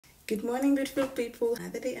Good morning, beautiful people.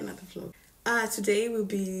 Another day, another vlog. Today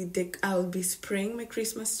I'll be spraying my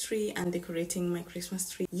Christmas tree and decorating my Christmas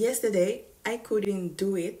tree. Yesterday I couldn't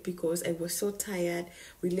do it because I was so tired.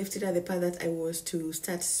 We left it at the part that I was to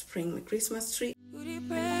start spraying my Christmas tree.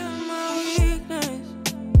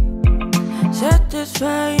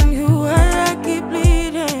 Satisfying you while I keep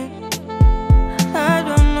bleeding. I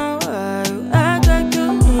don't know why you act like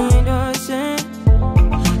you innocent.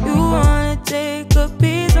 You wanna take a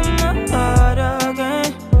piece of my heart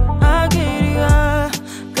again. I'll get you up,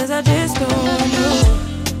 cause I just don't want you.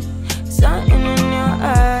 Something in your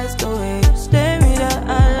eyes, the way you stare me that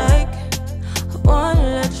I like. I wanna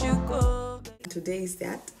let you go. Today is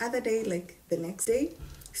that other day, like the next day.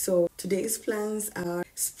 So today's plans are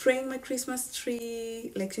spraying my Christmas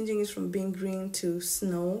tree, like changing it from being green to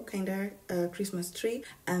snow kinda Christmas tree,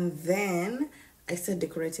 and then I start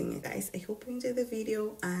decorating it. Guys, I hope you enjoy the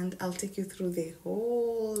video and I'll take you through the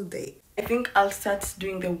whole day. I think I'll start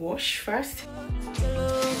doing the wash first.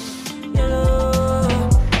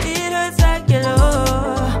 It hurts like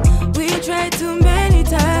yellow. We tried too many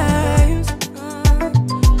times.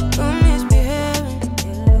 Don't misbehave.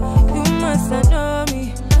 You must not know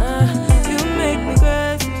me. You make me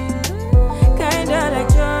crazy, kinda like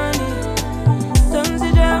Johnny. Don't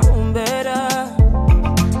sit down, better,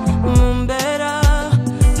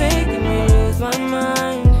 making me lose my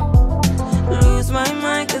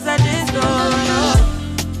mind, cause I just don't know.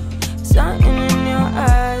 Something in your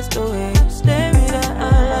eyes, the way you stare me that I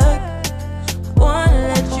like. I wanna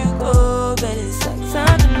let you go, but it's like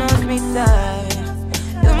something knows me tight.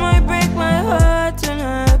 You might break my heart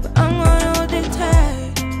tonight, but I'm gonna hold it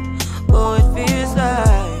tight. Oh, it feels like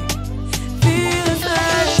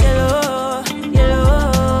yellow.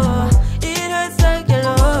 It hurts like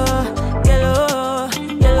yellow.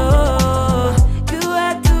 You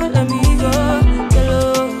had to let me go.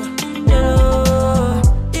 Yellow.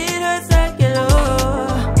 It hurts like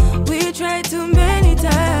yellow. We tried too many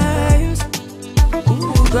times.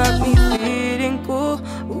 Ooh, you got me feeling cool.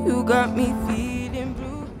 Ooh, you got me feeling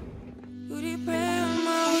blue. You prey on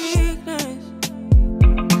my weakness.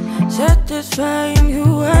 Satisfying you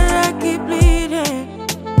while I keep bleeding.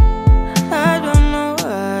 I don't know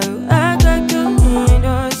why you act like you're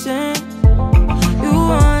innocent. You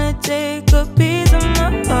wanna take a piece of my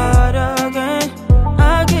heart again.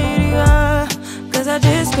 I'll get you up, cause I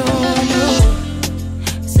just don't want you.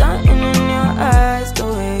 Something in your eyes, the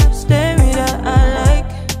way you stare me that I like.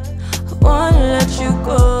 I wanna let you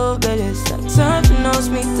go, but it's like something knows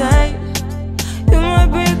me tight. You might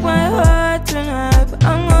break my heart tonight, but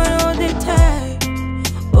I'm gonna hold it tight.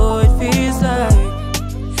 Oh, it feels like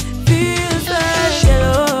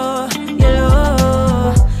yellow.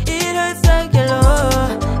 It hurts like yellow.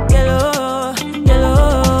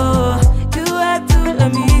 You had to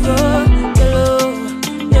let me go.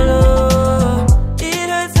 Yellow. It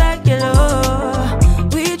hurts like yellow.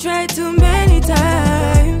 We tried too many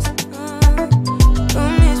times.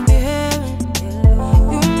 Don't misbehave.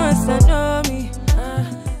 You must not know me.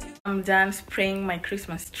 I'm done spraying my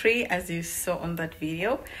Christmas tree as you saw on that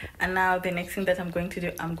video, and now the next thing that I'm going to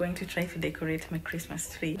do, I'm going to try to decorate my Christmas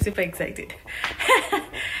tree. I'm super excited.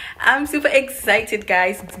 I'm super excited,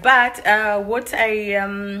 guys. But what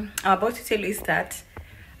I'm about to tell you is that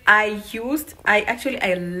I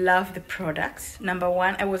love the product. Number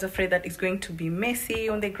one, I was afraid that it's going to be messy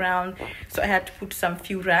on the ground, so I had to put some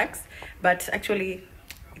few rags, but actually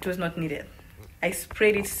it was not needed. I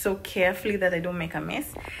sprayed it so carefully that I don't make a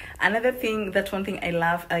mess. Another thing, that's one thing I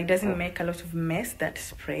love, it doesn't make a lot of mess, that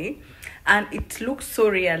spray, and it looks so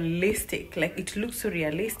realistic. Like, it looks so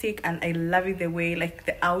realistic, and I love it the way, like,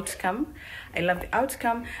 the outcome. I love the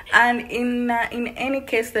outcome. And in any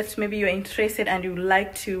case that maybe you're interested and you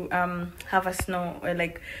like to have a snow,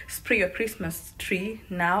 like spray your Christmas tree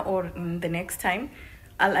now or in the next time,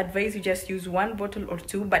 I'll advise you just use one bottle or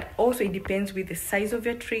two, but also it depends with the size of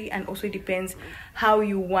your tree, and also it depends how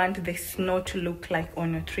you want the snow to look like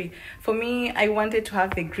on your tree. For me, I wanted to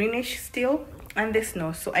have the greenish still and the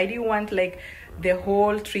snow, so I didn't want like the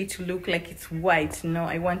whole tree to look like it's white. No,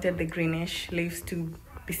 I wanted the greenish leaves to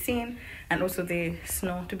be seen and also the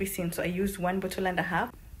snow to be seen, so I used 1.5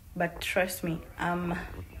 bottles. But trust me, I'm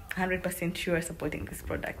 100% sure supporting this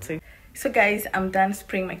product. So guys, I'm done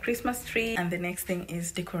spraying my Christmas tree, and the next thing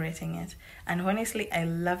is decorating it. And honestly, I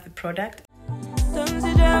love the product.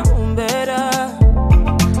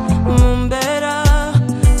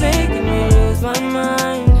 Making me lose my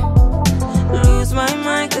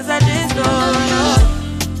mind, cause I just don't know.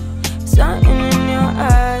 Something in your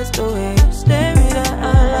eyes, the way you stare me that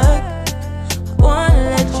I like. I wanna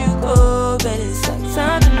let you go, but it's like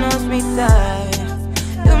something knows me tight.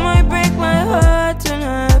 You might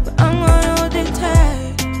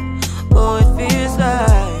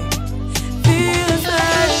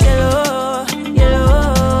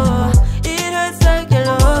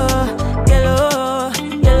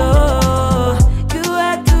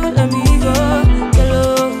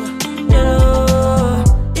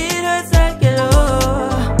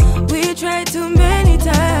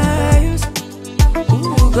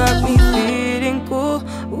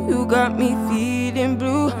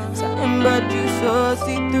blue. Something but you so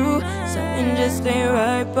see-through. Something just ain't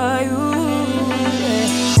right by you.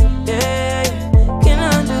 Yeah, can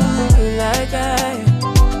I do you like I?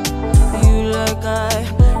 You like I?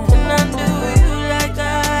 Can I do you like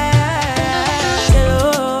I?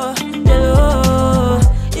 Yellow, yellow,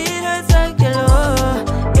 it hurts like yellow,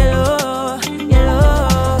 yellow,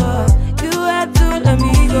 yellow. You had to let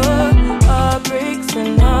me go. Heartbreaks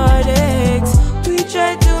and heartaches, we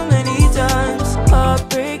tried too many times.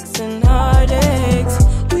 Heartbreaks and heartaches,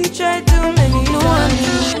 we tried too many times. No one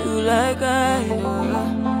knew you like I.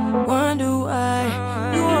 Wonder why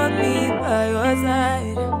you want me by your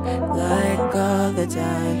side, like all the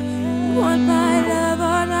time. You want my love.